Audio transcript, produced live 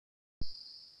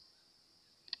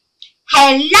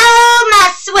Hello,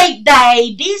 my sweet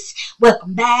babies.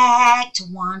 Welcome back to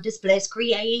Wanda's Blessed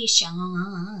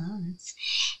Creations.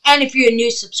 And if you're a new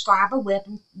subscriber,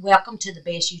 welcome to the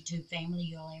best YouTube family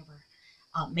you'll ever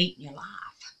meet in your life.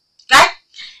 Okay?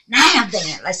 Now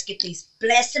then, let's get these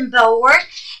blessing board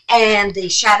and the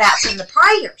shout outs and the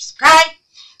prayers. Okay?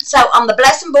 So on the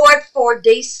blessing board for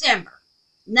December.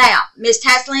 Now, Miss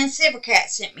Tasselyn Silvercat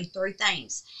sent me 3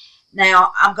 things.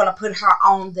 Now, I'm going to put her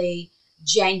on the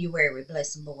January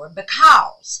blessing board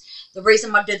because the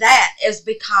reason I do that is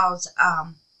because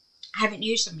I haven't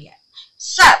used them yet.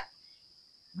 So,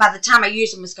 by the time I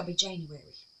use them, it's going to be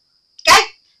January. Okay?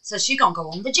 So, she's going to go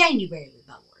on the January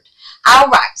board.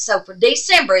 Alright, so for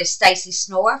December, it's Stacy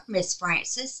Snorf, Miss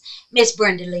Francis, Miss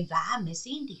Brenda Levi, Miss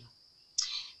India.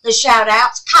 The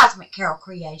shout-outs, Cosmic Carol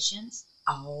Creations.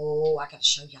 Oh, I got to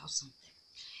show y'all something.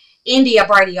 India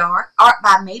Brady Art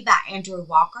by me by Andrew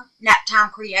Walker,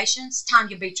 Naptime Creations,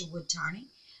 Tanya Beecher Woodturney,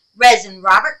 Resin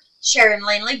Robert, Sharon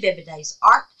Lindley, Vivid Days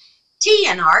Art, T&,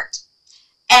 and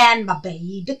my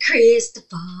baby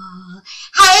Christopher.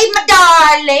 Hey, my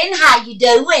darling, how you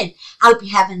doing? I hope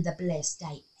you're having the blessed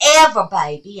day ever,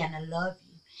 baby, and I love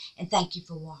you. And thank you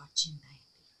for watching, baby.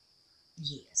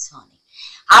 Yes, honey.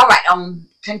 All right,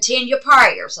 continue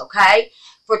prayers, okay?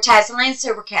 For Tasselyn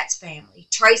Silvercat's family,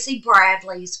 Tracy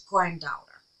Bradley's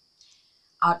granddaughter,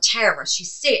 Tara,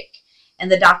 she's sick,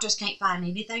 and the doctors can't find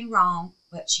anything wrong,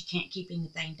 but she can't keep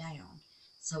anything down.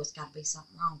 So it's got to be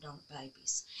something wrong, don't it,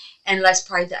 babies? And let's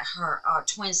pray that her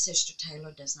twin sister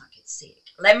Taylor does not get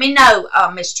sick. Let me know,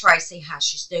 Miss Tracy, how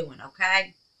she's doing,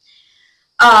 okay?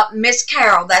 Miss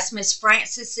Carol, that's Miss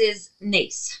Francis's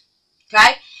niece,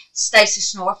 okay? Stacy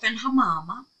Snorf and her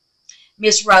mama,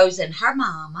 Miss Rose and her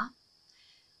mama,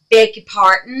 Becky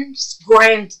Parton's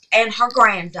and her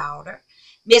granddaughter,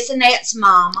 Miss Annette's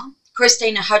mama,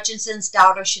 Christina Hutchinson's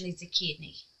daughter, she needs a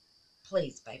kidney.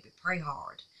 Please, baby, pray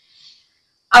hard.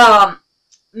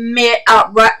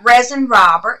 Resin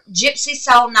Robert, Gypsy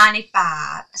Soul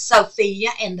 95,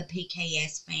 Sophia and the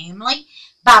PKS family,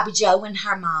 Bobby Joe and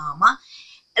her mama.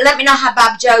 Let me know how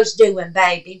Bobby Joe's doing,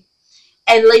 baby.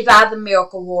 And Levi the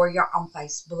Miracle Warrior on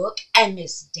Facebook, and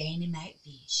Miss Danny Mac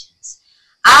Visions.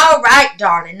 All right,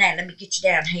 darling. Now, let me get you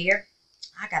down here.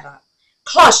 I got a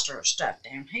cluster of stuff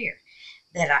down here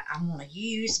that I want to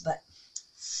use, but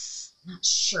I'm not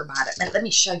sure about it. But let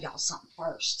me show y'all something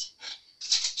first.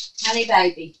 Honey,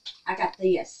 baby, I got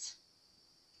this.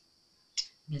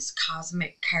 Miss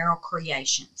Cosmic Carol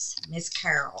Creations. Miss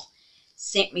Carol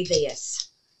sent me this.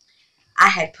 I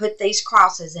had put these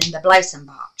crosses in the blessing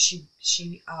box.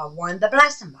 She won the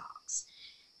blessing box.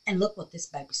 And look what this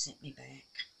baby sent me back.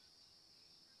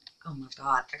 Oh my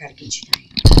God, I gotta get you down.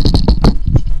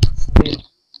 So y'all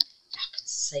can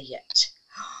see it.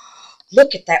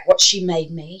 Look at that, what she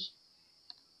made me.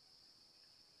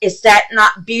 Is that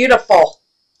not beautiful?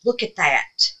 Look at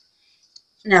that.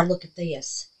 Now look at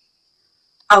this.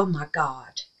 Oh my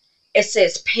God. It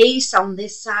says peace on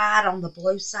this side, on the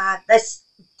blue side. That's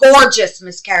gorgeous,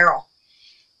 Miss Carol.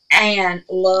 And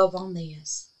love on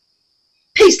this.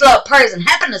 Peace, love, prayers, and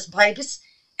happiness, babies.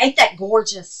 Ain't that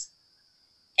gorgeous?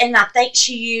 And I think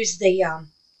she used the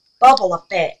bubble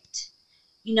effect,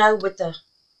 you know, with the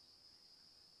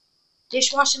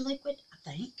dishwashing liquid, I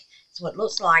think. That's what it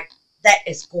looks like. That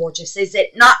is gorgeous. Is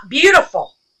it not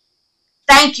beautiful?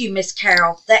 Thank you, Miss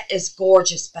Carol. That is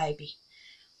gorgeous, baby.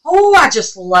 Oh, I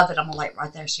just love it. I'm going to lay it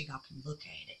right there so y'all can look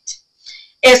at it.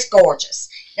 It's gorgeous.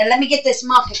 Now, let me get this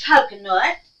monkey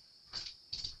coconut.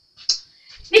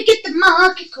 Let me get the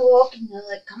monkey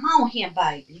coconut. Come on here,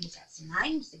 baby. We got some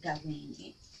names to go in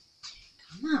it.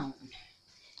 Come on.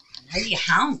 I know you're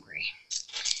hungry.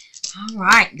 All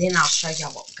right. Then I'll show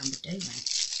y'all what we're going to be doing.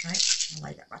 Okay. I'll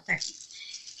lay that right there.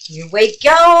 Here we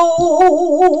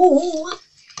go.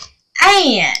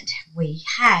 And we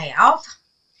have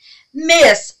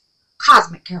Miss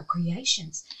Cosmic Carol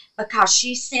Creations because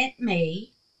she sent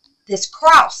me this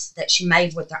cross that she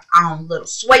made with her own little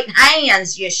sweet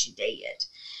hands. Yes, she did.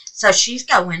 So she's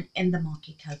going in the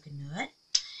monkey coconut.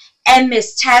 And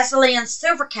Miss Tasselyn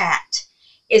Silvercat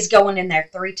is going in there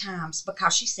 3 times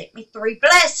because she sent me 3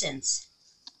 blessings.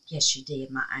 Yes, she did,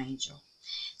 my angel.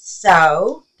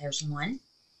 So, there's 1,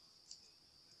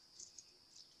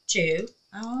 2,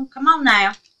 oh, come on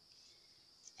now,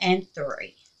 and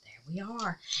 3. There we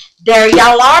are. There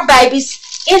y'all are, babies,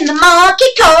 in the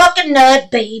monkey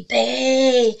coconut,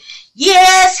 baby.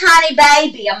 Yes, honey,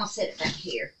 baby. I'm going to set it back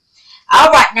here. All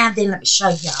right, now then, let me show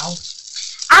y'all.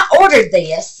 I ordered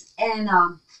this, and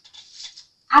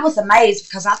I was amazed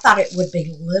because I thought it would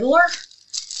be littler,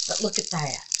 but look at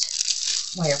that.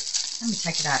 Well, let me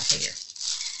take it out of here.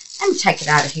 Let me take it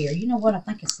out of here. You know what? I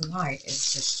think it's the light.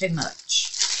 It's just too much.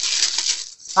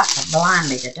 It's about to blind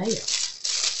me to death.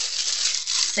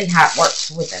 See how it works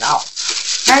with it all.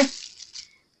 Okay?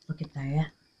 Look at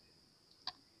that.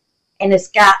 And it's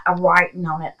got a writing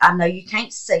on it. I know you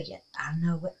can't see it. I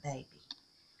know it, baby.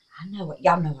 I know it.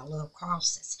 Y'all know I love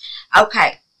crosses.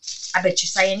 Okay. I bet you're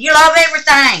saying, you love everything.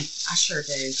 I sure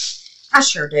do. I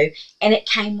sure do. And it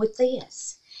came with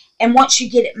this. And once you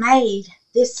get it made,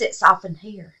 this sits off in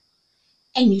here.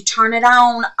 And you turn it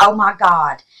on. Oh, my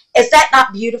God. Is that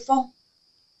not beautiful?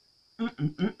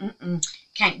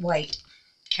 Can't wait.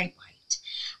 Can't wait.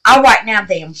 All right, now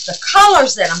then, the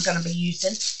colors that I'm going to be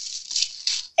using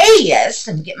is,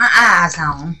 let me get my eyes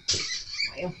on.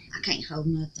 Well, I can't hold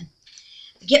nothing.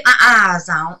 Get my eyes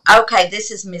on. Okay,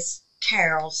 this is Miss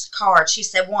Carol's card. She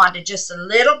said, Wanda, just a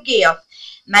little gift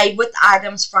made with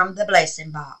items from the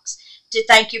blessing box to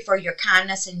thank you for your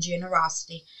kindness and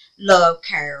generosity. Love,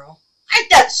 Carol. Ain't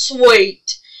that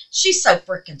sweet? She's so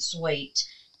freaking sweet.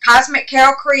 Cosmic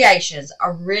Carol Creations,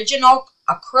 original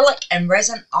acrylic and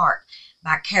resin art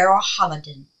by Carol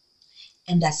Hollidan.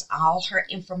 And that's all her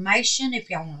information. If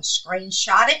y'all want to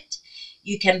screenshot it,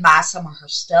 you can buy some of her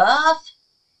stuff.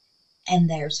 And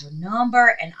there's her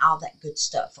number and all that good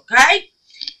stuff, okay?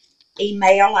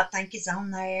 Email, I think, is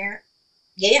on there.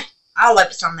 Yeah, all of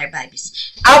it's on there, babies.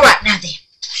 All right, now then,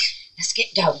 let's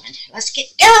get going. Let's get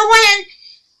going.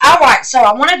 All right, so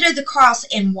I want to do the cross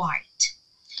in white.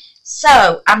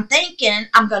 So I'm thinking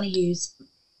I'm going to use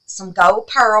some gold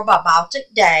pearl by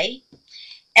Baltic Day.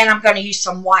 And I'm going to use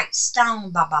some white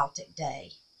stone by Baltic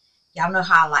Day. Y'all know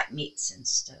how I like mixing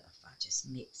stuff. I just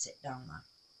mix it, don't I?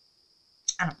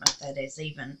 I don't know if that is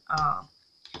even.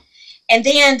 And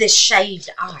then this shaved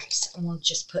ice. I want to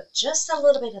just put just a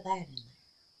little bit of that in there.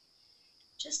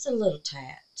 Just a little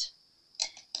tad.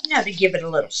 You know, to give it a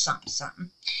little something,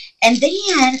 something. And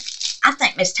then, I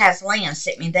think Miss Tazlyn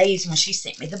sent me these when she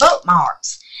sent me the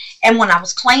bookmarks. And when I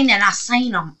was cleaning, I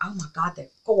seen them. Oh, my God, they're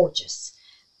gorgeous.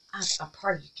 I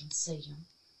pray you can see them.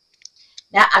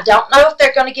 Now, I don't know if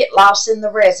they're going to get lost in the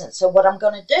resin. So, what I'm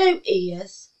going to do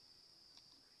is...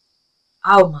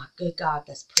 Oh, my good God,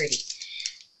 that's pretty.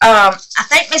 I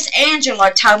think Miss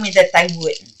Angela told me that they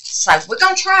wouldn't. So, we're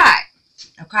going to try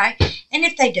it. Okay? And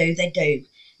if they do, they do.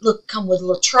 Look, come with a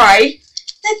little tray.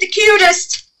 They're the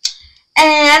cutest.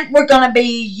 And we're going to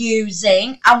be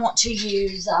using, I want to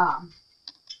use,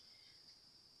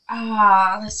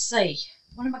 let's see.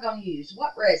 What am I going to use?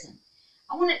 What resin?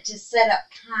 I want it to set up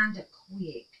kind of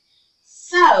quick.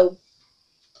 So,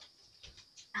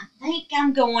 I think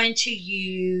I'm going to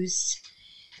use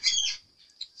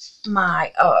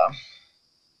my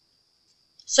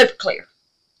Super Clear.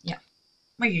 Yeah,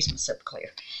 I'm going to use my Super Clear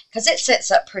because it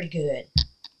sets up pretty good,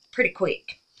 pretty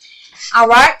quick. All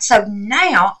right, so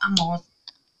now I'm going to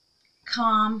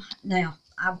come. Now,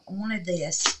 I wanted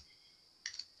this.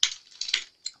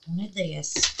 I'm going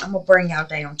to bring y'all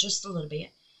down just a little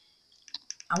bit.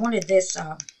 I wanted this.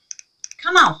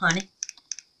 Come on, honey.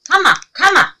 Come on,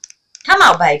 come on. Come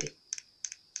on, baby.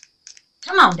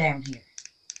 Come on down here.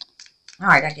 All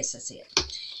right, I guess that's it.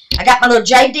 I got my little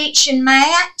J-Diction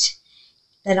mat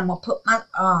that I'm going to put my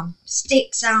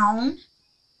sticks on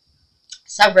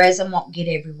so resin won't get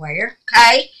everywhere,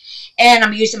 okay? And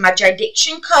I'm using my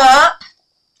J-Diction cup,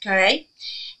 okay?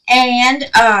 And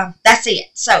that's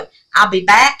it. So, I'll be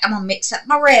back. I'm going to mix up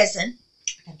my resin.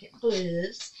 I got to get my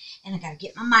gloves. And I got to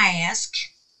get my mask.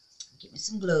 Get me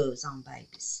some gloves on,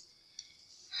 babies.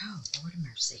 Oh, Lord of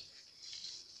mercy.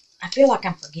 I feel like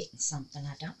I'm forgetting something.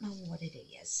 I don't know what it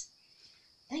is.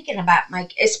 Thinking about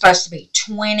making... It's supposed to be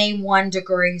 21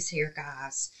 degrees here,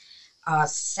 guys.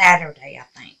 Saturday,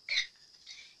 I think.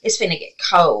 It's finna get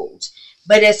cold.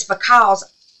 But it's because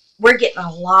we're getting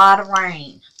a lot of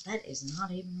rain. That is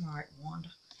not even right, Wanda.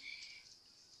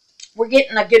 We're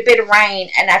getting a good bit of rain,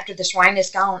 and after this rain is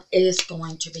gone, it is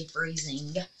going to be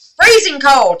freezing. Freezing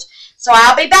cold. So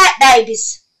I'll be back,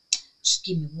 babies. Just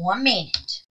give me 1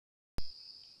 minute.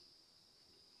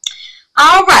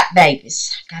 All right,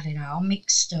 babies. Got it all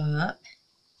mixed up.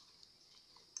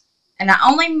 And I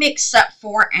only mixed up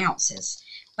 4 ounces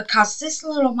because this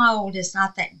little mold is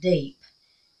not that deep.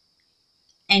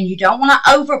 And you don't want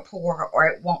to over pour or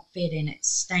it won't fit in its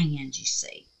stand, you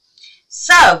see.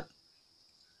 So,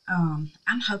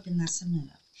 I'm hoping that's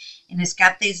enough. And it's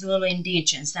got these little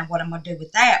indentions. Now, what I'm going to do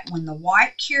with that, when the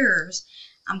white cures,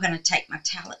 I'm going to take my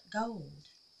metallic gold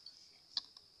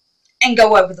and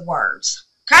go over the words.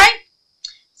 Okay?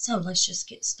 So, let's just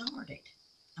get started.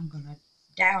 I'm going to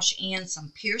dash in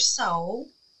some Pure Soul,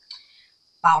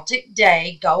 Baltic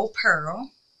Day, Gold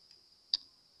Pearl.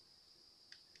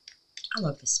 I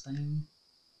love this spoon.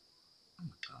 Oh,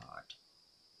 my God.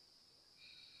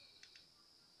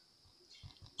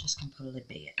 just going to put a little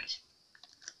bit.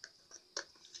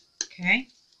 Okay.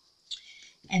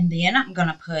 And then I'm going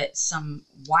to put some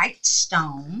white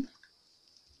stone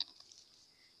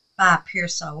by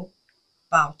Pearsall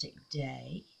Baltic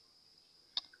Day.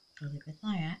 A little bit of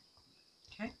that.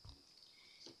 Okay.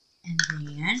 And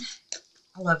then,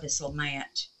 I love this little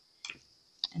mat.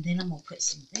 And then I'm going to put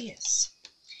some of this.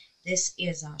 This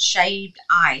is Shaved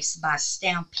Ice by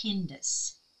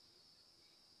Stampendous.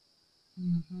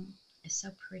 It's so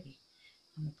pretty.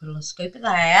 I'm going to put a little scoop of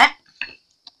that.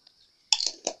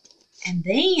 And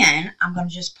then I'm going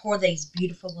to just pour these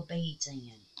beautiful little beads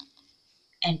in.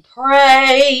 And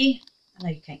pray. I know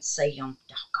you can't see them.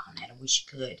 Doggone it, I wish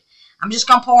you could. I'm just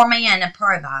going to pour them in and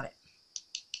pray about it.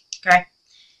 Okay?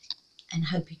 And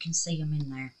hope you can see them in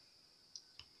there.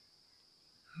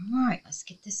 Alright, let's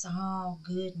get this all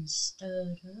good and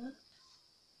stirred up.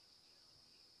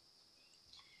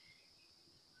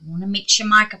 You want to mix your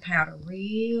mica powder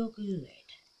real good.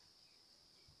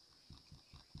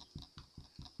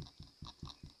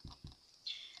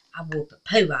 I whoop a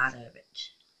poo out of it.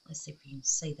 Let's see if you can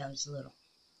see those little.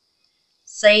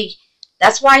 See,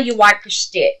 that's why you wipe your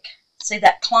stick. See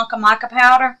that clunk of mica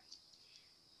powder?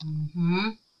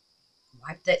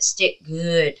 Wipe that stick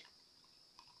good.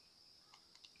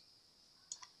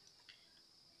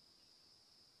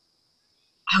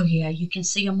 Oh yeah, you can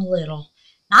see them a little.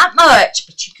 Not much,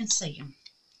 but you can see them.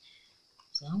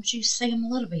 As long as you see them a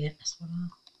little bit, that's what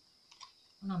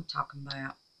I'm talking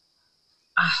about.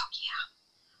 Oh yeah.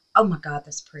 Oh my God,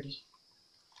 that's pretty.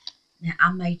 Now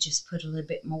I may just put a little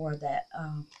bit more of that.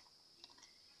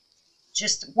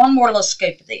 Just one more little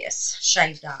scoop of this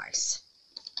shaved ice.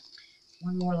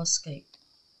 One more little scoop.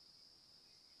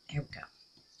 There we go.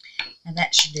 Now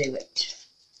that should do it.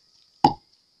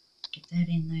 Get that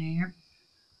in there.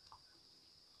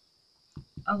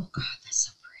 Oh God, that's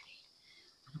so pretty.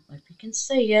 I don't know if you can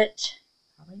see it.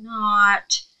 Probably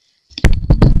not.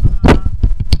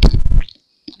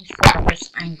 Let me follow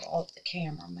this angle of the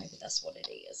camera. Maybe that's what it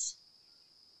is.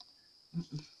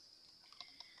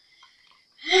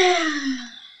 Yeah.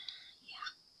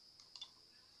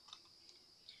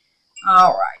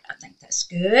 Alright, I think that's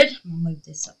good. I'm going to move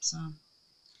this up some.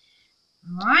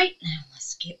 Alright, now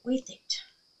let's get with it.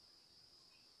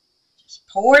 Just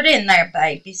pour it in there,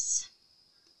 babies.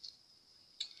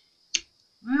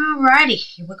 Alrighty,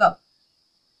 here we go.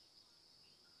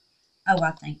 Oh,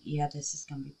 I think, yeah, this is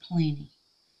going to be plenty.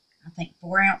 I think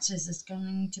 4 ounces is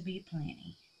going to be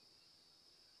plenty.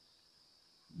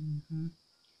 Oh,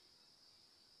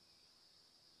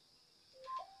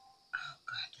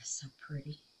 God, that's so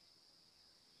pretty.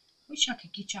 Wish I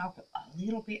could get y'all a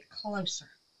little bit closer.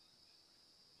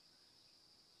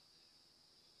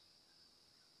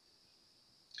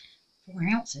 Four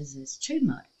ounces is too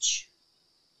much.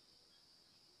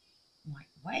 Like,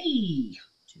 way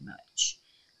too much.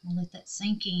 I'm going to let that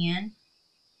sink in.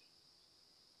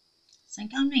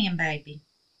 Sink on in, baby.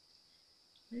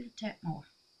 A little tap more.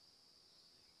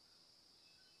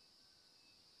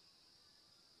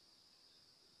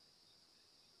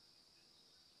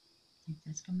 I think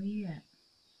that's going to be it.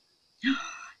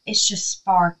 It's just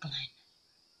sparkling.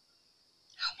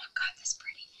 Oh my God, that's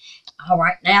pretty. All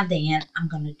right, now then, I'm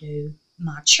going to do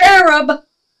my cherub.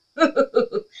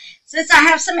 Since I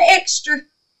have some extra, I'll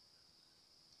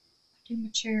do my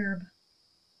cherub.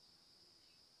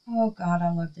 Oh God,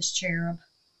 I love this cherub.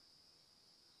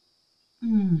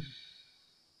 Now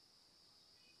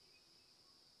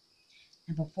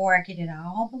before I get it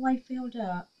all the way filled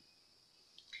up,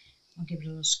 I'll give it a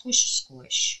little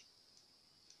squish.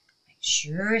 Make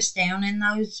sure it's down in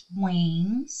those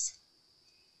wings.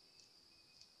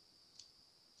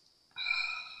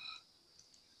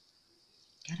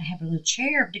 Gotta have a little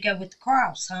cherub to go with the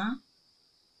cross, huh?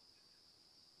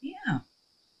 Yeah.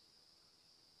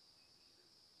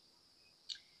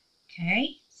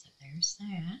 Okay, so there's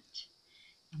that.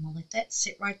 I'm going to let that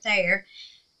sit right there.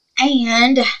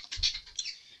 And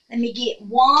let me get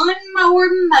one more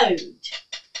mood.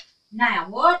 Now,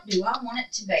 what do I want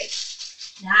it to be?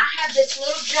 Now, I have this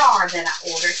little jar that I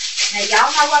ordered. Now,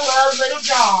 y'all know I love little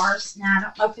jars. Now, I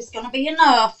don't know if it's going to be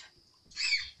enough.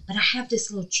 But I have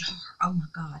this little jar. Oh, my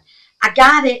God. I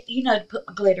got it, you know, to put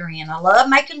my glitter in. I love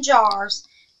making jars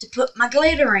to put my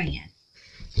glitter in.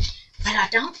 But I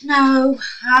don't know.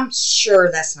 I'm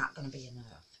sure that's not going to be enough.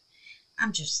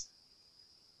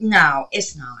 No,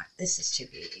 it's not. This is too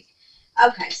big.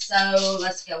 Okay, so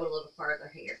let's go a little further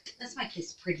here. Let's make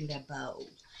this pretty little bowl.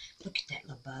 Look at that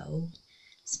little bowl.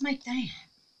 Let's make that.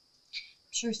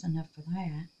 I'm sure it's enough for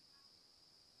that.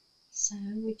 So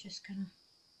we're just going to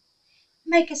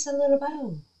make us a little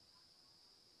bowl.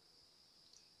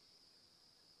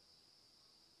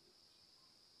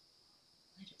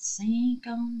 sink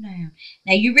on down.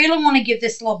 Now, you really want to give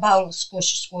this little bowl a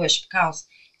squish because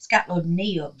it's got little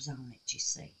nibs on it, you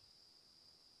see.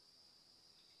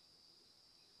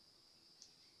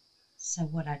 So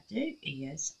what I do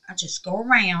is I just go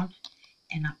around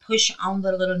and I push on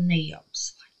the little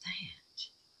nibs like that.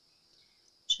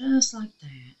 Just like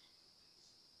that.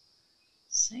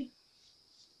 See?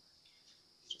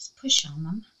 Just push on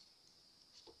them.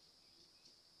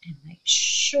 And make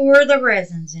sure the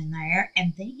resin's in there.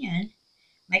 And then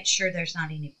make sure there's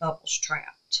not any bubbles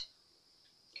trapped.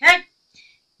 Okay?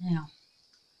 Now,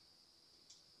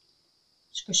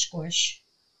 squish, squish.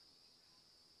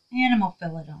 And I'm going to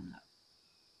fill it on up.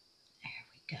 There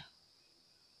we go.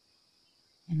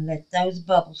 And let those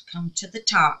bubbles come to the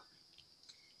top.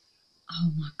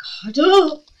 Oh my God.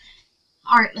 Oh.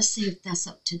 All right, let's see if that's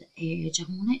up to the edge. I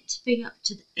want it to be up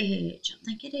to the edge. I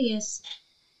think it is.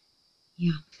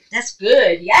 Yeah, that's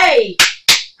good. Yay.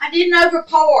 I didn't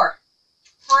overpour.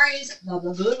 Praise the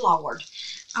good Lord.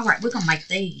 All right, we're going to make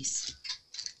these.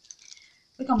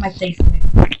 We're going to make these too.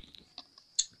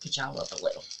 Get y'all up a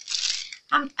little.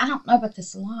 I don't know about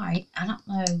this light. I don't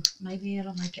know. Maybe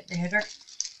it'll make it better.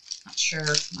 Not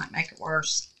sure. Might make it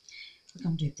worse. We're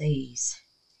going to do these.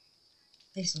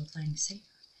 These little things here.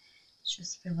 Let's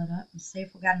just fill it up and see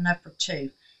if we got enough for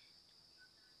two.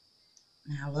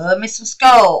 Now, I love me some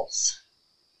skulls.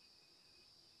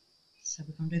 So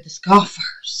we're going to do the skull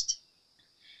first.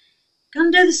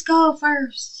 Going to do the skull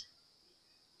first.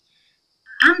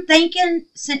 I'm thinking,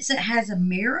 since it has a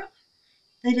mirror,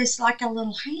 that it's like a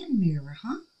little hand mirror,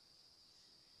 huh?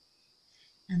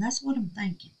 And that's what I'm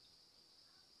thinking.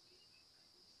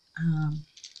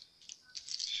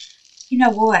 You know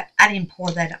what? I didn't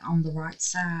pour that on the right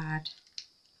side.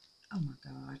 Oh my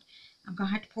God. I'm going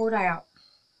to have to pour it out.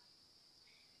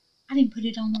 I didn't put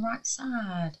it on the right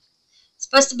side. It's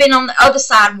supposed to be on the other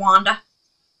side, Wanda.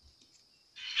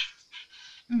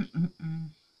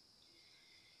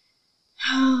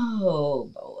 Oh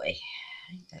boy.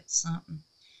 Ain't that something?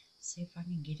 Let's see if I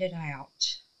can get it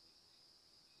out.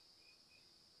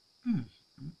 I'm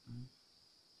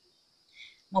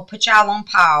going to put y'all on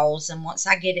pause, and once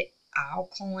I get it all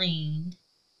clean,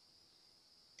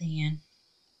 then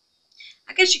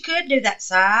I guess you could do that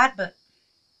side, but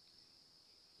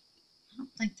I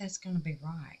don't think that's going to be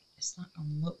right. It's not going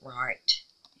to look right,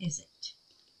 is it?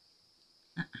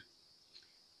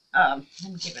 Let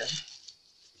me give it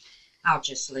I'll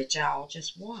just let y'all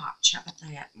just watch. How about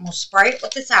that? I'm going to spray it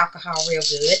with this alcohol real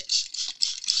good.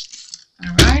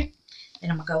 Alright. Then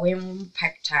I'm going to go in with a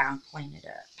paper towel and clean it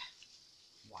up.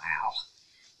 Wow.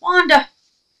 Wanda.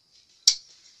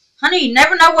 Honey, you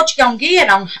never know what you're going to get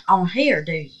on here,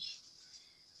 do you?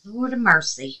 Lord of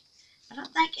mercy. I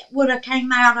don't think it would have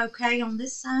came out okay on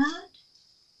this side.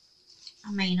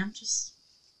 I mean, I'm just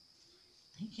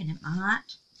thinking it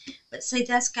might. But see,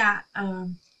 that's got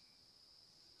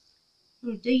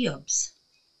little dibs.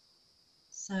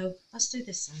 So let's do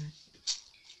this side.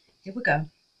 Here we go.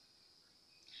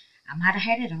 I might have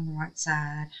had it on the right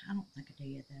side. I don't think I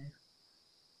did, though.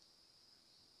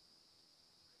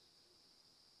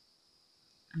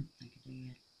 I don't think I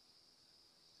did.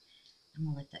 I'm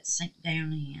going to let that sink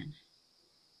down in.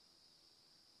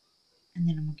 And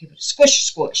then I'm going to give it a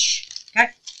squish. Okay?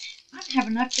 I might have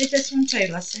enough to do this one, too.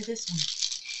 Let's do this one.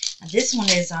 Now, this one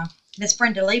is, Miss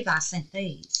Brenda Levi sent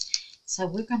these. So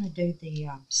we're going to do the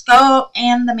skull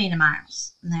and the Minnie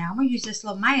Mouse. Now, I'm going to use this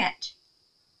little mat.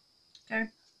 Okay?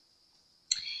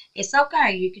 It's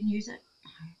okay. You can use it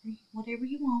whatever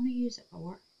you want to use it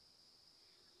for.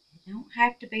 It don't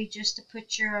have to be just to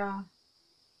put your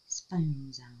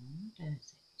spoons on, does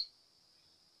it?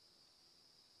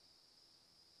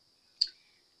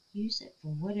 Use it for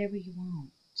whatever you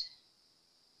want.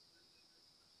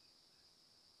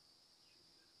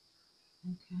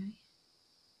 Okay.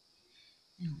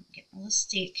 Now, get my little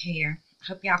stick here. I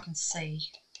hope y'all can see.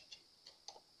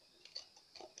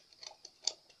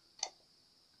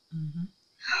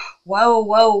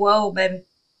 Whoa, baby.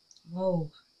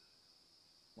 Whoa,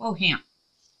 him.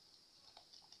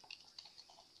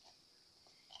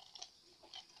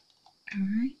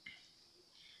 Alright.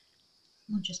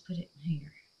 We'll just put it in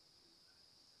here.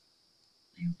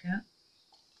 There we go.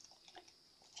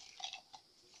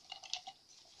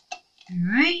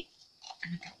 Alright.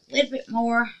 And I got a little bit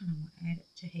more. And I'm going to add it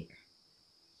to here.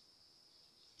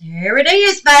 There it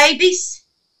is, babies.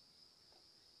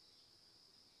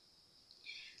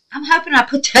 I'm hoping I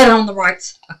put that on the right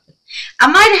side. I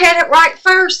might have had it right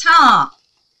first, huh?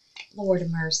 Lord of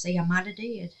mercy, I might have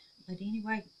did. But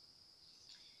anyway,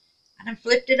 I done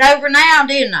flipped it over now,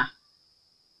 didn't I?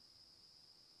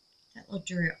 That little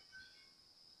drip.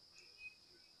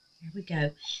 There we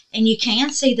go. And you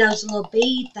can see those little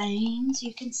bead things.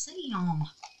 You can see them.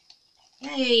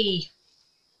 Yay.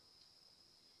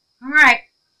 All right.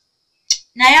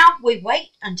 Now we wait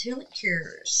until it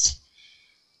cures.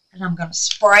 And I'm going to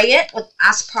spray it with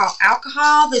isopropyl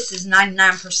alcohol. This is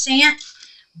 99%.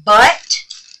 But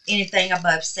anything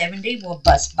above 70 will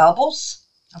bust bubbles.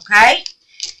 Okay?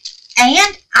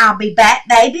 And I'll be back,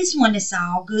 babies, when it's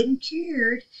all good and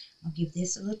cured. I'll give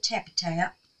this a little tappy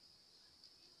tap.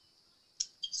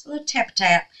 Just a little tappy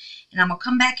tap. And I'm going to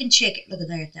come back and check it. Look at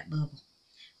there at that bubble.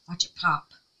 Watch it pop.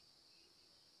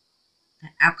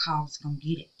 That alcohol is going to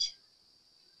get it.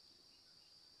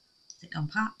 Is it going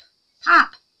to pop?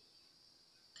 Pop.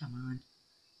 Come on.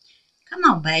 Come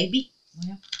on, baby.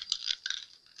 Well,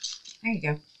 there you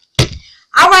go.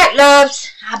 All right,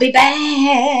 loves. I'll be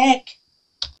back.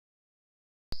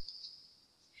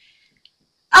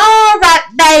 All right,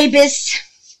 babies.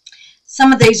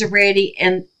 Some of these are ready,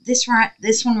 and this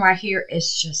one right here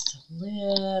is just a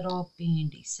little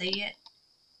bendy. See it?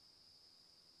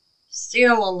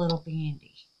 Still a little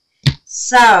bendy.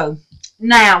 So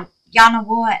now, y'all know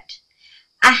what?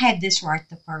 I had this right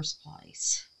the first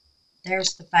place.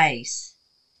 There's the face,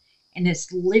 and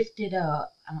it's lifted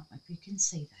up. I don't know if you can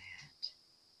see that.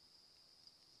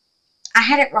 I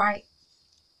had it right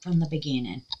from the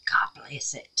beginning. God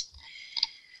bless it.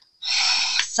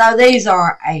 So these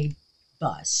are a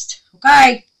bust,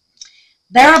 okay?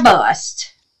 They're a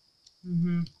bust.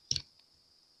 Look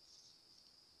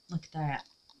at that.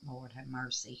 Lord have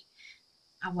mercy.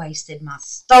 I wasted my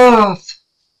stuff.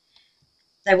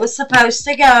 They were supposed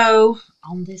to go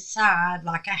on this side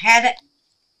like I had it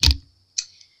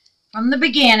from the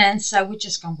beginning. So we're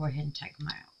just going to go ahead and take them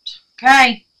out.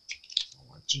 Okay?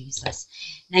 Lord Jesus.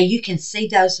 Now you can see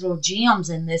those little gems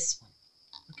in this one.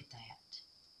 Look at that.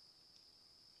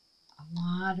 A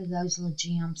lot of those little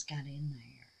gems got in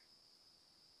there.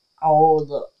 Oh,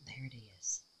 look. There it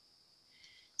is.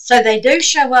 So they do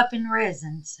show up in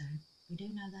resin. So we do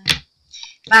know that.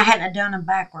 If I hadn't done them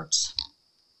backwards.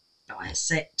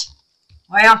 That's it.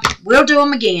 Well, we'll do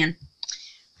them again.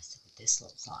 Let's see what this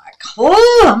looks like.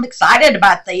 Oh, I'm excited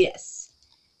about this.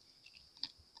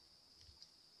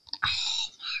 Oh,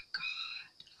 my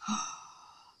God.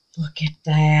 Look at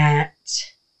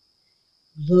that.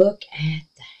 Look at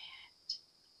that.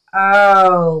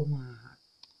 Oh, my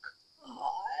God.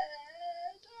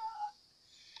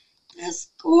 That's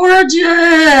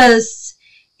gorgeous.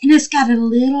 And it's got a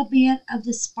little bit of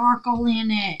the sparkle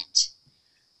in it.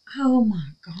 Oh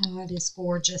my God, it's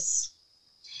gorgeous.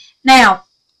 Now,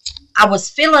 I was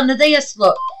feeling to this.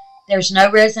 Look, there's no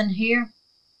resin here.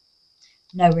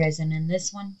 No resin in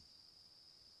this one.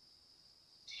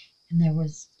 And there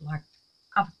was like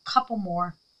a couple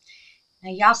more. Now,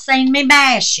 y'all seen me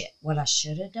mash it. What I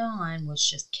should have done was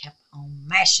just kept on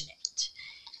mashing it.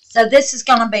 So this is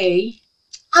going to be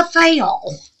a fail.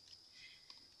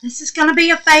 This is going to be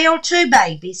a fail too,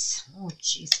 babies. Oh,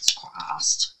 Jesus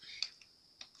Christ.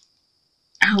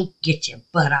 Oh, get your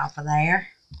butt off of there.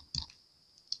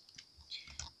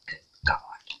 Good God.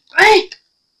 Hey.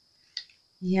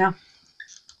 Yeah.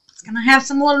 It's going to have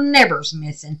some little nibbers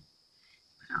missing.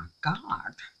 Oh,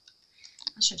 God.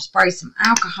 I should spray some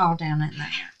alcohol down in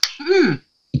there.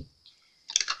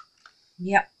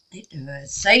 Yep, it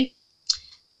does. See?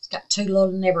 It's got two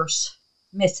little nibbers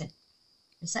missing.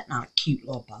 Is that not a cute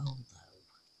little bowl, though?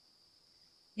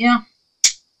 Yeah.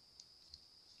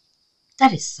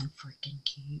 That is so freaking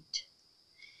cute.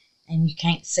 And you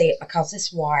can't see it because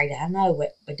it's white. I know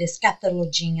it. But it's got the little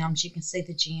gems. You can see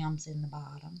the gems in the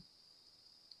bottom.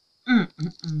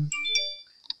 Doggone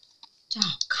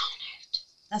it.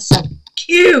 That's so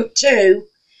cute, too.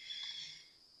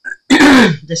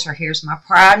 This right here is my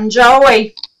pride and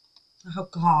joy. Oh,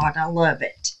 God. I love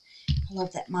it. I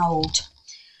love that mold.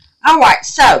 All right.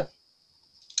 So,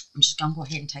 I'm just going to go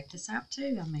ahead and take this out,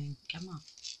 too. I mean, come on.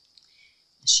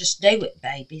 Let's just do it,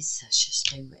 babies. Let's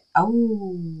just do it.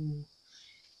 Oh,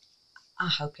 I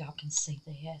hope y'all can see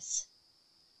this.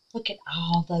 Look at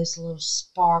all those little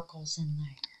sparkles in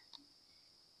there.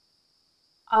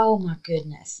 Oh, my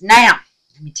goodness. Now,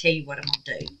 let me tell you what I'm going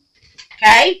to do.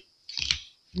 Okay?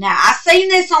 Now, I seen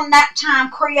this on That Time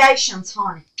Creations,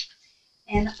 honey.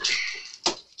 And I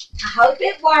hope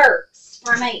it works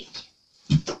for me.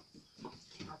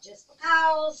 Just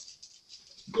because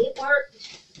it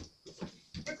worked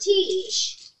for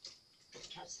Tish,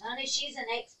 because honey, she's an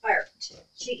expert.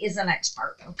 She is an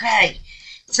expert. Okay,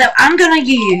 so I'm going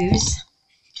to use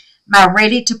my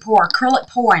ready to pour acrylic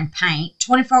pouring paint,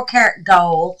 24 karat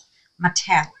gold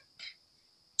metallic.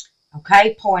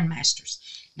 Okay, Pouring Masters.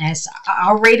 Now it's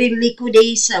already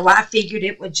liquidy, so I figured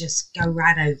it would just go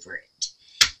right over it.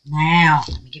 Now,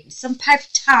 let me get me some paper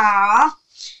towel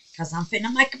because I'm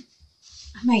finna make a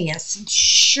mess. I'm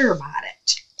sure about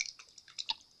it.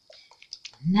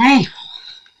 Now,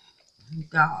 oh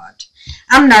God,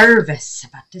 I'm nervous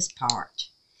about this part.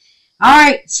 All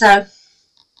right, so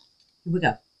here we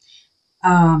go.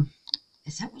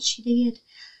 Is that what she did?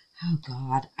 Oh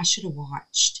God, I should have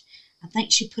watched. I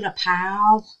think she put a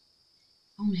pile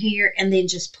on here and then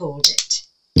just pulled it.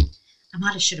 I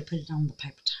might have should have put it on the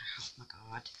paper towel. Oh my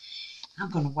God. I'm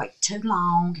going to wait too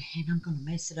long and I'm going to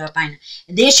mess it up. And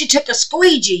then she took a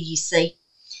squeegee, you see,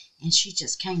 and she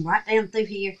just came right down through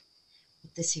here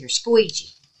with this here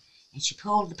squeegee. And she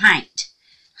pulled the paint.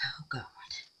 Oh God.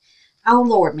 Oh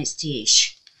Lord, Miss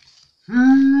Tish.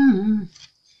 Oh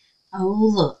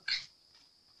look.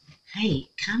 Hey,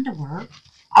 it kind of worked.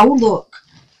 Oh look.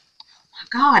 Oh my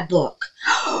God, look.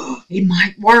 It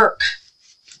might work.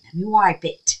 Let me wipe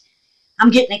it.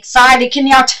 I'm getting excited. Can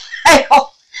y'all tell?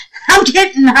 I'm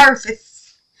getting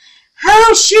nervous.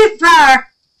 Oh, shoot fire.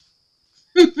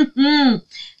 I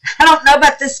don't know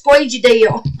about this squeegee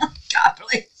deal. God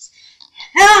bless.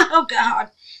 Oh,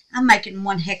 God. I'm making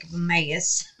one heck of a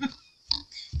mess.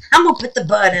 I'm going to put the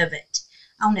butt of it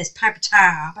on this paper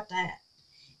towel. How about that?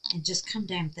 And just come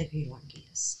down through here like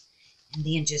this. And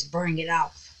then just bring it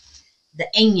off the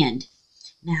end.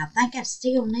 Now, I think I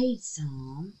still need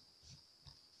some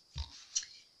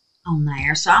on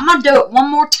there. So I'm going to do it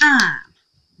one more time.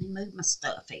 Let me move my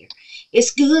stuff here. It's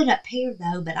good up here,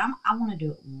 though, but I want to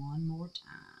do it one more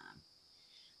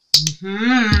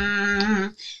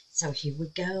time. So here we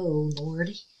go,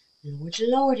 Lordy.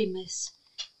 Lordy, miss.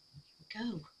 Here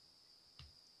we go.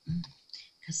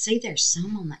 Because, see, there's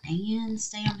some on the ends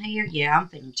down here. Yeah, I'm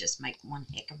finna just make one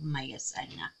heck of a mess,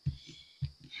 ain't I?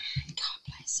 God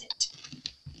bless it.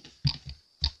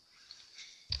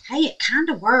 Hey, it kind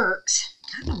of works.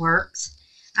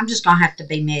 I'm just going to have to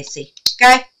be messy,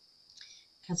 okay?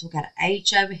 Because we got an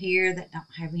H over here that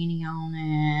don't have any on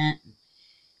it.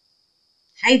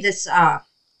 Hey, this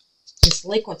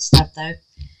liquid stuff, though,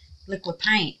 liquid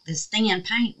paint, this thin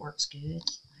paint works good.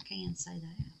 I can say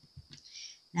that.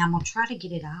 Now, I'm going to try to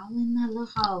get it all in the little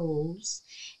holes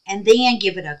and then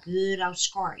give it a good old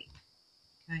scrape,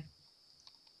 okay?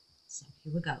 So,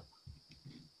 here we go. Now,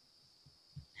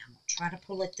 I'm going to try to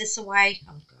pull it this way.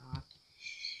 Oh, God.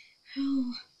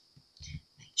 Oh,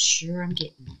 make sure I'm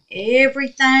getting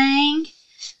everything.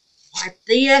 Wipe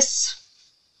this.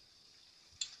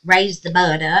 Raise the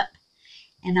butt up.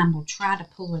 And I'm going to try to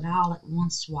pull it all at one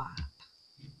swipe.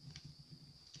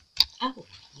 Oh,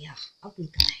 yeah. Oh,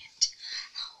 look at that.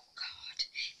 Oh, God.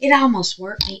 It almost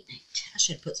worked, didn't it? I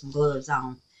should have put some gloves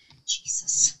on.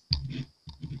 Jesus.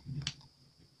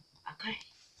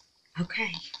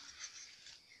 Okay.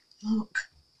 Look.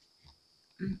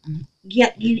 Yeah,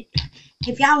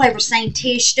 have y'all ever seen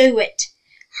Tish do it?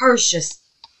 Hers just,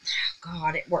 oh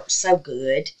God, it works so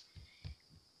good.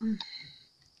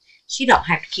 She don't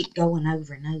have to keep going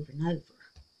over and over and over.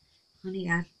 Honey,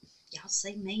 y'all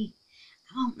see me?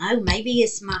 I don't know. Maybe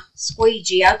it's my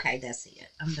squeegee. Okay, that's it.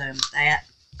 I'm done with that.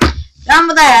 Done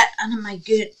with that. And I made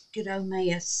good old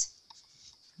mess.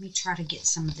 Let me try to get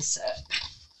some of this up.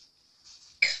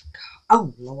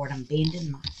 Oh, Lord, I'm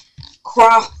bending my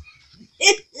craw.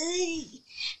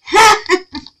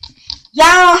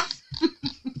 Y'all.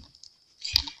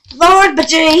 Lord,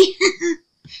 bajee.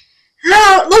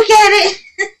 Oh, look at it.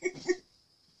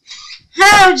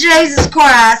 Oh, Jesus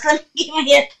Christ. Let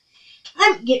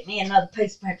me get me another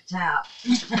piece of paper towel.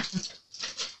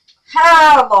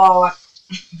 Oh, Lord.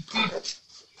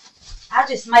 I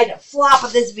just made a flop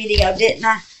of this video, didn't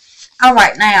I? All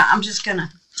right, now I'm going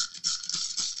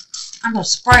to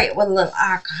spray it with a little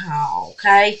alcohol,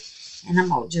 okay? And I'm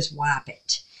going to just wipe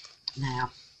it.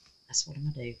 Now, that's what I'm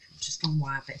going to do. I'm just going to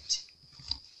wipe it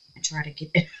and try to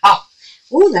get it off.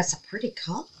 Ooh, that's a pretty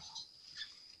color.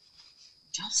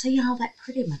 Did y'all see all that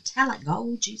pretty metallic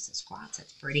gold? Jesus Christ,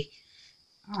 that's pretty.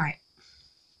 All right.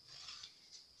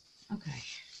 Okay.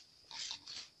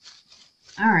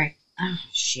 All right. Oh,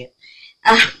 shit.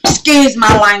 Excuse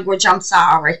my language. I'm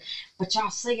sorry. But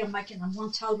y'all see I'm making a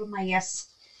one total mess.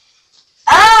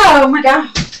 Oh, my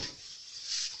God.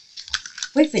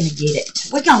 We finna get it.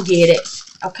 We're gonna get it.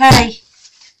 Okay?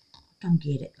 We're gonna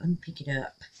get it. Let me pick it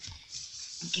up.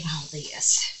 And get all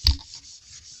this.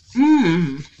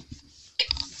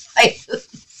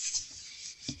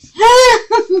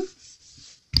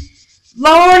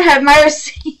 Lord have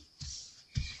mercy.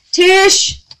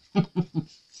 Tish.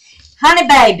 Honey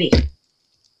baby.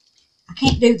 I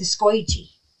can't do the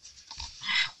squeegee.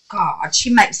 Oh, God. She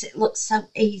makes it look so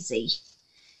easy.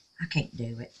 I can't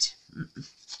do it.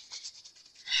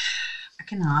 I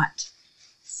cannot.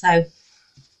 So,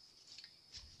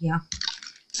 Yeah.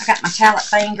 I got my talent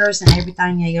fingers and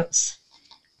everything else.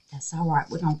 That's all right.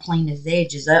 We're going to clean these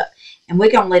edges up. And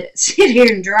we're going to let it sit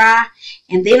here and dry.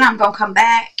 And then I'm going to come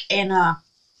back and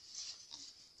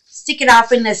stick it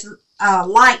off in this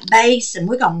light base. And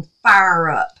we're going to fire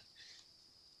up.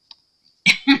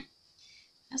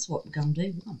 That's what we're going to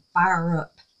do. We're going to fire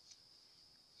up.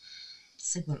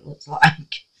 See what it looks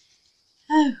like.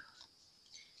 Oh,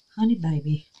 honey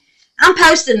baby. I'm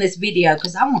posting this video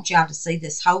because I want y'all to see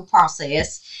this whole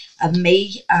process of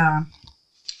me,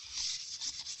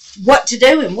 what to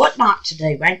do and what not to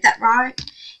do. Ain't that right?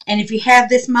 And if you have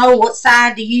this mold, what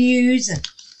side to use. And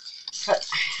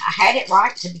I had it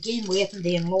right to begin with, and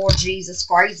then Lord Jesus,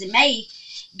 crazy me,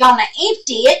 gonna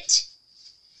empty it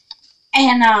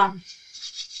and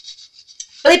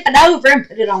flip it over and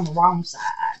put it on the wrong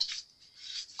side.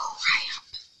 Crap.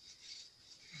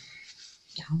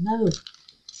 Y'all know.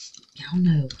 Y'all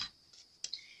know.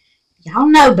 Y'all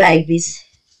know, babies.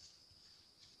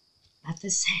 About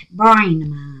this brain of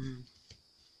mine.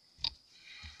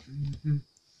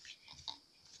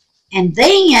 And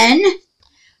then,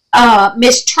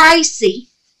 Miss Tracy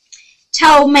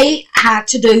told me how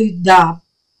to do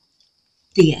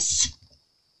this.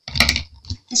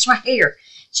 This right here.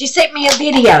 She sent me a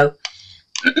video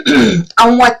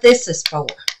on what this is for.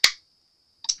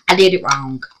 I did it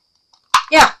wrong.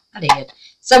 Yeah, I did.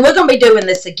 So we're going to be doing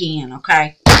this again,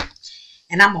 okay?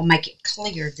 And I'm going to make it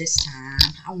clear this time.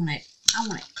 I want it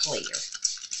clear.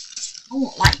 I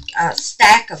want like a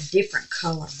stack of different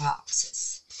color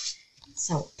boxes.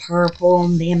 So purple,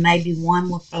 and then maybe one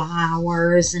with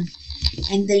flowers, and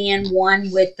then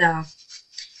one with,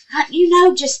 you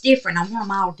know, just different. I want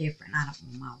them all different. I don't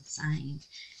want them all the same.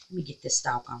 Let me get this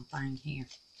doggone thing here.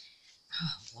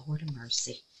 Oh, Lord of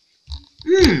mercy.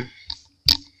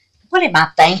 What am I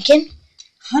thinking?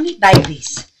 Honey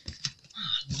babies.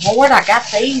 Oh, Lord, I got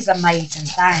these amazing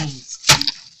things.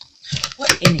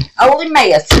 What in the holy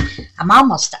mess? I'm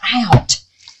almost out.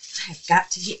 I've got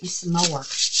to get me some more.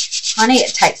 Honey,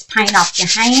 it takes paint off your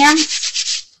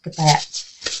hands. Look at that.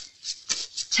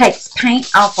 Takes paint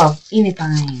off of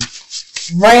anything.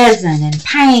 Resin and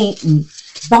paint and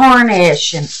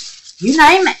varnish and you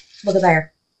name it. Look at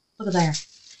there. Look at there.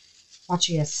 Watch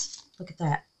this. Look at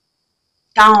that.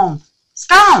 Gone. It's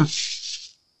gone.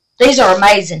 These are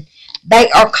amazing. They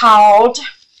are called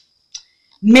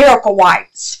Miracle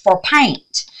Whites for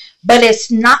paint. But it's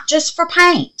not just for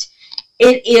paint.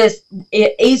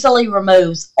 It easily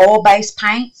removes oil-based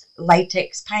paints,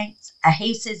 latex paints,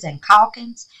 adhesives and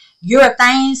caulkings,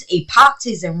 urethanes,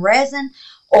 epoxies and resin,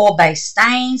 oil-based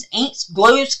stains, inks,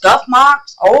 glue, scuff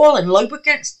marks, oil and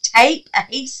lubricants, tape,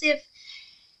 adhesive.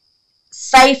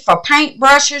 Safe for paint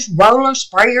brushes, rollers,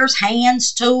 sprayers,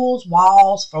 hands, tools,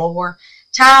 walls, floor,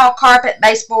 tile, carpet,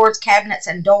 baseboards, cabinets,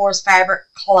 and doors, fabric,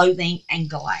 clothing,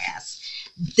 and glass.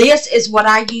 This is what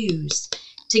I use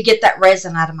to get that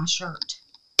resin out of my shirt.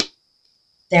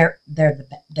 They're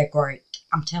great.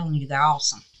 I'm telling you, they're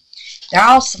awesome. They're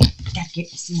awesome. I got to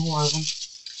get me some more of them.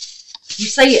 You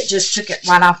see, it just took it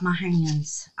right off my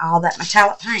hands. All that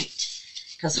metallic paint.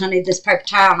 Because, honey, this paper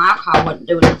towel and alcohol wasn't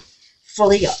doing it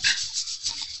fully up.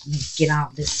 Let me get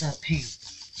all this up here.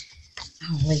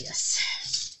 All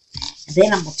this. And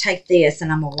then I'm going to take this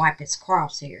and I'm going to wipe this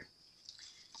across here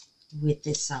with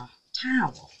this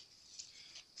towel.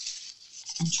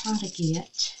 And try to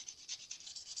get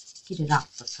it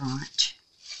off the front.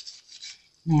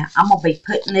 Now, I'm going to be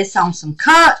putting this on some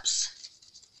cups.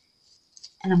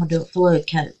 And I'm going to do a fluid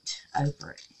coat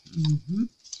over it.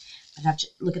 But I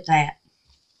just, look at that.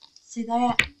 See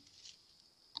that?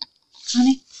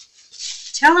 Honey?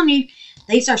 I'm telling you,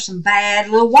 these are some bad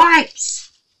little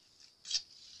wipes.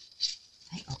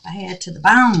 They are bad to the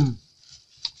bone.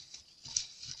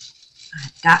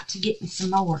 I've got to get me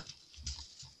some more.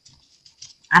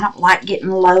 I don't like getting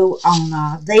low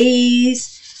on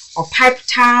these or paper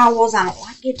towels. I don't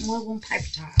like getting low on paper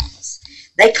towels.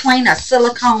 They clean a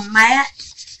silicone mat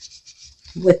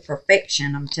with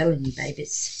perfection, I'm telling you,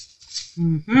 babies.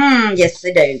 Yes,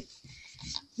 they do.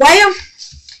 Well,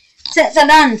 since I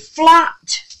done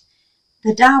flopped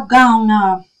the doggone,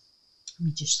 let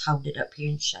me just hold it up here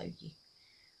and show you.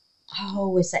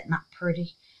 Oh, is that not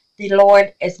pretty? The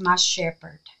Lord is my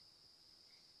shepherd.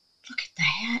 Look at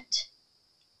that.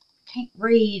 Can't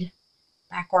read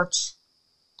backwards.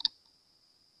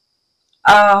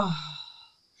 Oh,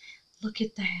 look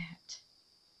at that.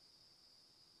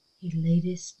 He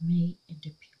leadeth me into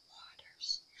pure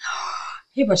waters.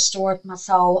 He restored my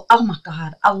soul. Oh my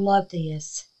God, I love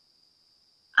this.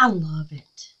 I love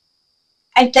it.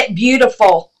 Ain't that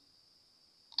beautiful?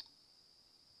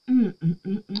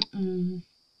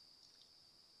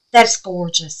 That's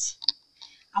gorgeous.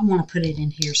 I want to put it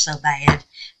in here so bad,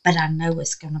 but I know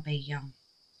it's going to be,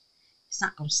 it's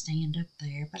not going to stand up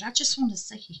there, but I just want to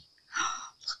see.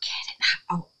 Look at it.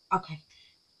 Oh, okay.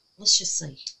 Let's just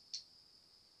see.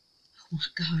 Oh my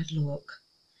God, look.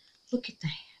 Look at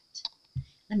that.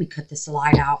 Let me cut this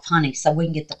light off, honey, so we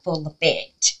can get the full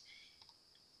effect.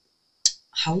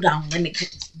 Hold on. Let me cut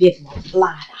this big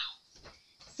light off.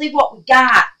 See what we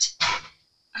got.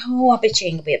 Oh, I bet you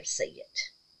ain't going to be able to see it.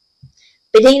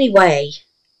 But anyway,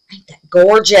 ain't that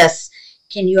gorgeous?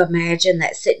 Can you imagine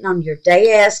that sitting on your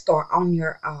desk or on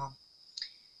your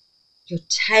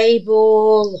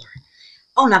table or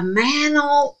on a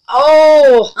mantle?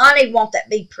 Oh, honey, won't that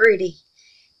be pretty?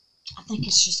 I think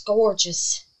it's just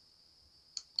gorgeous.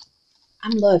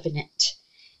 I'm loving it.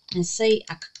 And see,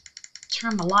 I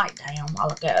turned my light down a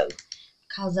while ago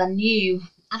because I knew,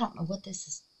 I don't know what this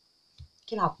is.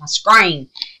 Get off my screen.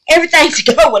 Everything's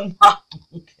going wrong.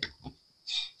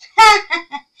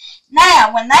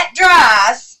 Now, when that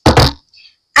dries,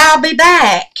 I'll be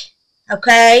back.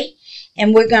 Okay?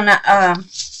 And we're going to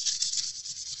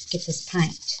get this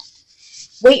paint.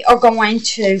 We are going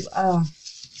to,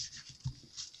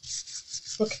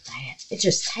 look at that. It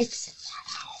just takes it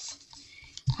right off.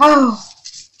 Oh,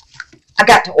 I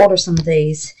got to order some of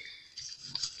these.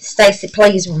 Stacy,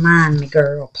 please remind me,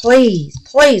 girl. Please,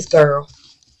 please, girl.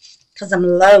 Because I'm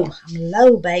low. I'm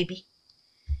low, baby.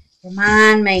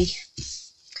 Remind me.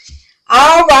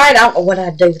 All right. I don't know what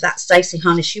I'd do without Stacy,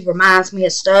 honey. She reminds me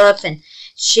of stuff. And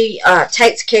she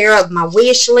takes care of my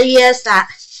wish list. I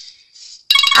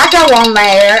go on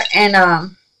there and,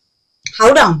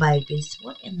 hold on, babies.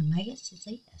 What in the mess is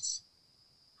this?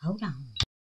 Hold on.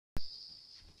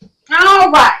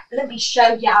 All right. Let me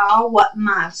show y'all what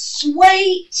my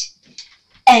sweet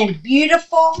and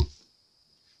beautiful,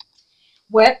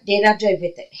 what did I do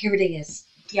with it? Here it is.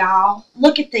 Y'all,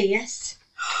 look at this.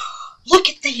 Look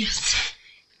at this.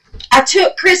 I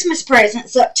took Christmas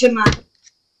presents up to my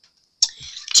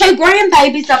 2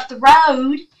 grandbabies up the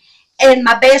road. And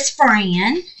my best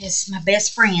friend, it's my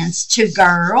best friend's 2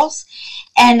 girls.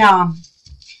 And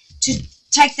to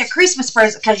take their Christmas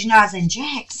present, because you know I was in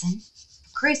Jackson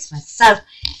for Christmas. So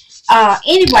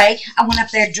anyway, I went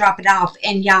up there to drop it off.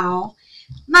 And y'all,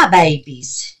 my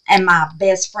babies and my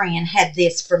best friend had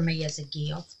this for me as a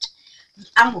gift.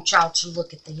 I want y'all to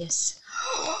look at this.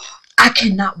 I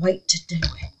cannot wait to do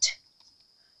it.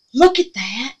 Look at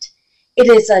that. It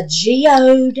is a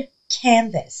geode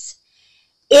canvas.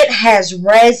 It has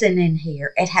resin in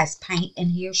here. It has paint in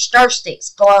here. Stir sticks,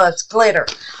 gloves, glitter.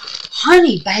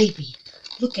 Honey, baby,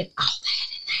 look at all that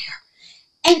in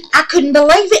there. And I couldn't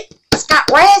believe it. It's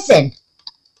got resin.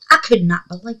 I could not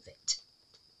believe it.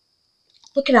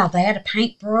 Look at all that. A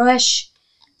paintbrush.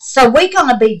 So we're going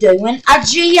to be doing a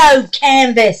geode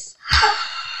canvas.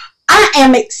 I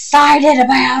am excited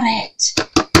about it.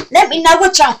 Let me know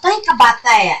what y'all think about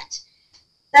that.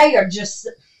 They are just,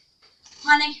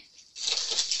 honey,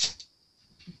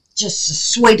 just the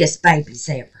sweetest babies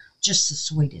ever. Just the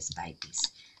sweetest babies.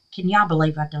 Can y'all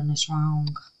believe I've done this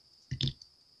wrong?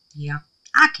 Yeah,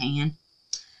 I can.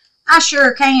 I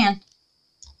sure can.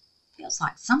 Feels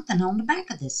like something on the back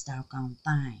of this doggone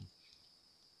thing.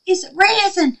 Is it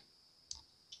resin?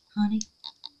 Honey,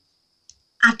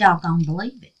 I doggone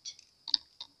believe it.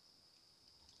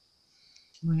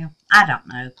 Well, I don't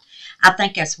know. I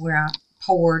think that's where I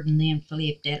poured and then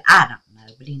flipped it. I don't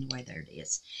know. But anyway, there it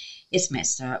is. It's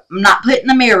messed up. I'm not putting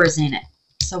the mirrors in it.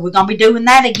 So we're going to be doing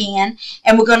that again.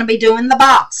 And we're going to be doing the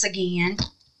box again.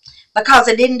 Because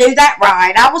I didn't do that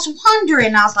right. I was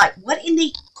wondering. I was like, what in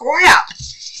the crap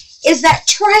is that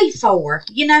tray for?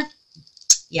 You know?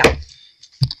 Yeah.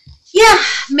 Yeah.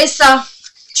 Miss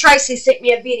Tracy sent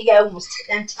me a video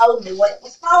and told me what it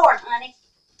was for, honey.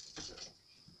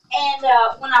 And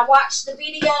when I watched the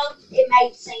video, it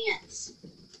made sense.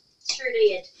 Sure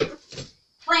did.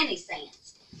 Plenty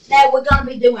sense. Now we're going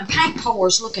to be doing paint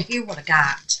pours. Look at here what I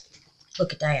got.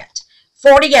 Look at that.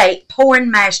 48 pouring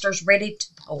masters ready to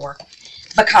pour.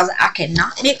 Because I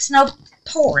cannot mix no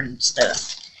pouring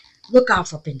stuff. Look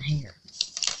off up in here.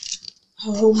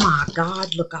 Oh my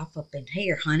God. Look off up in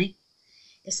here, honey.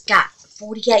 It's got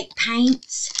 48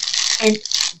 paints. And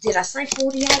did I say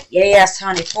 48? Yes,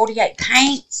 honey, 48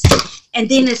 paints. And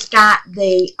then it's got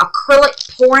the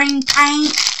acrylic pouring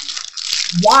paint,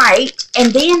 white.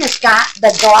 And then it's got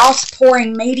the gloss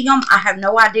pouring medium. I have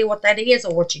no idea what that is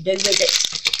or what you do with it.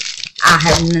 I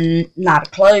have not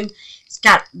a clue. It's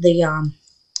got the,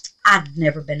 I've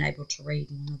never been able to read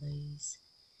one of these.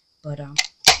 But,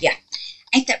 yeah.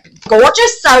 Ain't that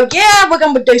gorgeous? So, yeah, we're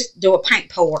going to do a paint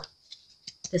pour.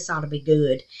 This ought to be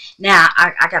good. Now,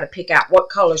 I got to pick out what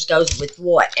colors goes with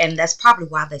what. And that's probably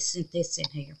why they sent this in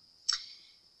here.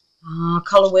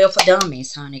 Color wheel for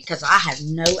dummies, honey. Because I have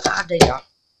no idea.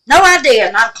 No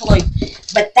idea, not a clue.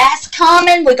 But that's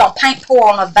coming. We're going to paint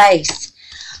pour on a base.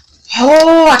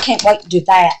 Oh, I can't wait to do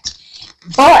that.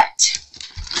 But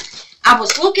I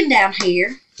was looking down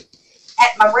here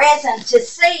at my resin to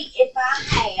see if I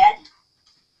had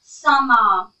some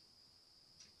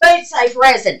food safe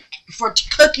resin for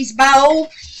Cookie's bowl.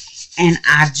 And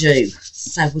I do.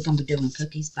 So we're going to be doing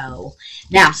Cookie's bowl.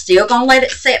 Now, I'm still going to let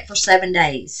it set for 7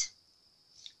 days.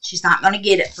 She's not going to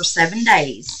get it for 7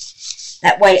 days.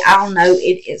 That way I'll know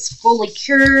it is fully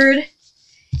cured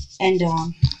and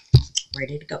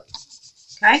ready to go.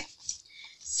 Okay?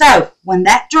 So, when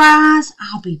that dries,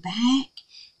 I'll be back.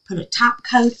 Put a top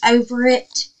coat over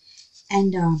it.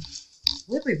 And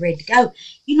we'll be ready to go.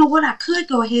 You know what? I could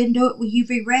go ahead and do it with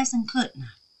UV resin, couldn't I?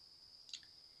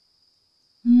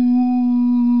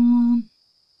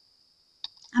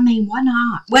 I mean, why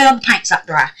not? Well, the paint's not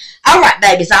dry. All right,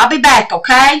 babies. I'll be back,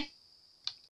 okay?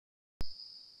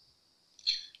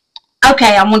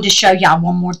 Okay, I wanted to show y'all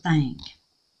one more thing.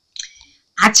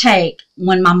 I take,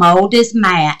 when my mold is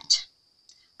matte,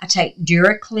 I take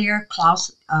Duraclear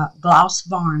gloss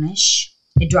varnish.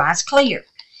 It dries clear.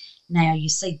 Now, you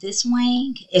see this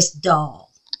wing? It's dull.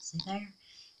 See there?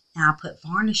 Now, I put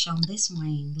varnish on this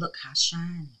wing. Look how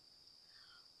shiny.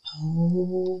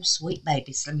 Oh, sweet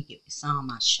babies. Let me get you some.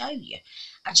 I'll show you.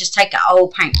 I just take an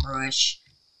old paintbrush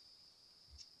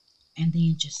and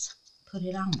then just put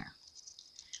it on her.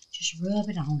 Just rub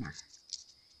it on her.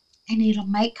 And it'll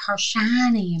make her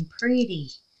shiny and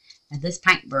pretty. Now, this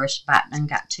paintbrush about done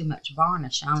got too much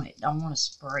varnish on it. Don't want to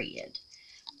spread.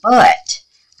 But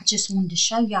I just wanted to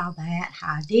show y'all that,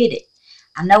 how I did it.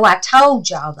 I know I told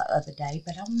y'all the other day,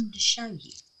 but I wanted to show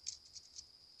you.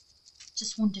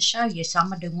 Just wanted to show you. So I'm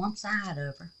going to do one side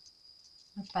of her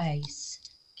face.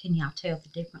 Can y'all tell the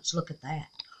difference? Look at that.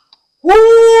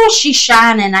 Woo, she's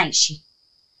shining, ain't she?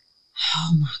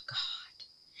 Oh, my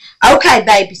God. Okay,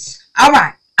 babies. All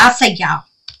right. I'll see y'all.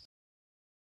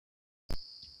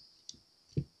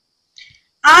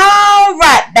 All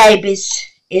right, babies.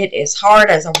 It is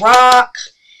hard as a rock.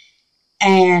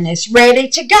 And it's ready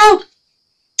to go.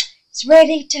 It's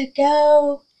ready to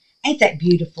go. Ain't that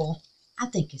beautiful? I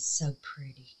think it's so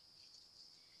pretty.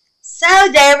 So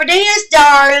there it is,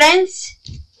 darlings.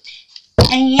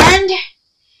 And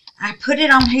I put it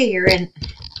on here, and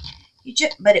you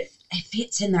just, but it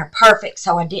fits in there perfect.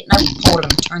 So I didn't open it.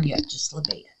 Let me turn you up just a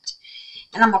little bit,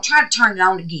 and I'm gonna try to turn it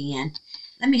on again.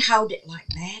 Let me hold it like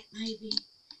that, maybe.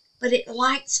 But it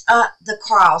lights up the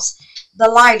cross. The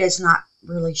light is not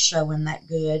really showing that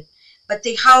good, but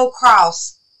the whole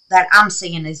cross that I'm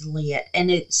seeing is lit, and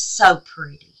it's so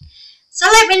pretty. So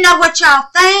let me know what y'all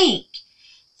think.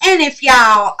 And if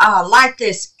y'all like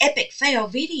this epic fail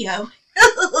video,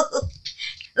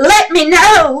 let me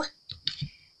know.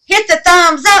 Hit the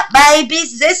thumbs up,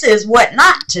 babies. This is what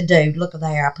not to do. Look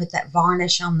there. I put that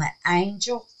varnish on that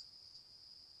angel.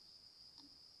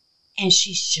 And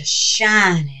she's just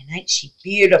shining. Ain't she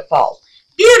beautiful?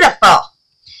 Beautiful.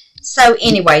 So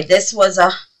anyway, this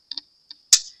wasn't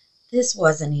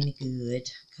any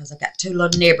good because I got two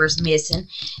little nibbers missing.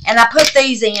 And I put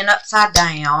these in upside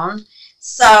down.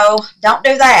 So don't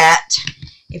do that.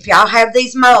 If y'all have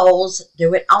these molds,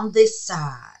 do it on this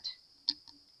side.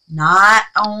 Not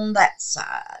on that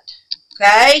side.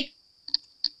 Okay?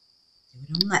 Do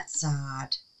it on that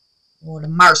side. Lord of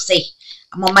mercy.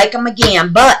 I'm going to make them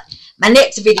again. But my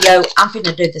next video, I'm going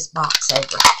to do this box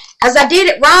over. Because I did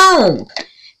it wrong.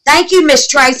 Thank you, Miss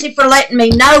Tracy, for letting me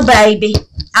know, baby.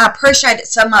 I appreciate it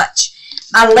so much.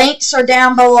 My links are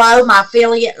down below. My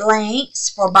affiliate links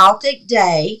for Baltic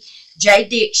Day, J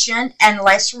Diction, and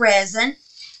Less Resin.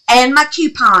 And my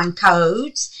coupon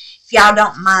codes. If y'all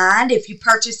don't mind, if you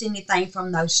purchase anything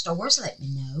from those stores, let me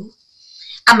know.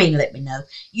 Let me know.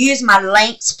 Use my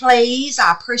links, please.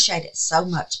 I appreciate it so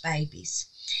much, babies.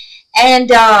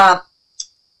 And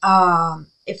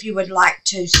if you would like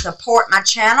to support my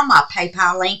channel, my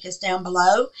PayPal link is down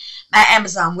below. My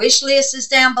Amazon wish list is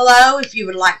down below. If you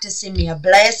would like to send me a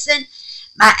blessing,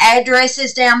 my address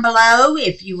is down below.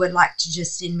 If you would like to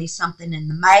just send me something in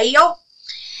the mail.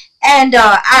 And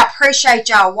I appreciate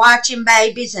y'all watching,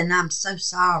 babies. And I'm so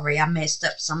sorry I messed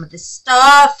up some of this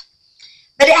stuff.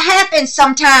 But it happens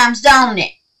sometimes, don't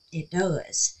it? It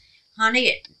does.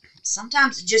 Honey,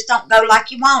 sometimes it just don't go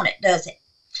like you want it, does it?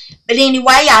 But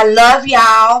anyway, I love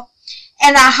y'all.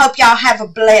 And I hope y'all have a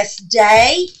blessed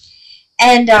day.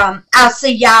 And I'll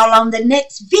see y'all on the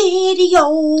next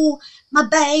video, my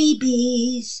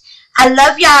babies. I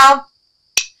love y'all.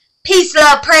 Peace,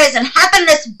 love, prayers, and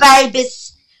happiness, babies.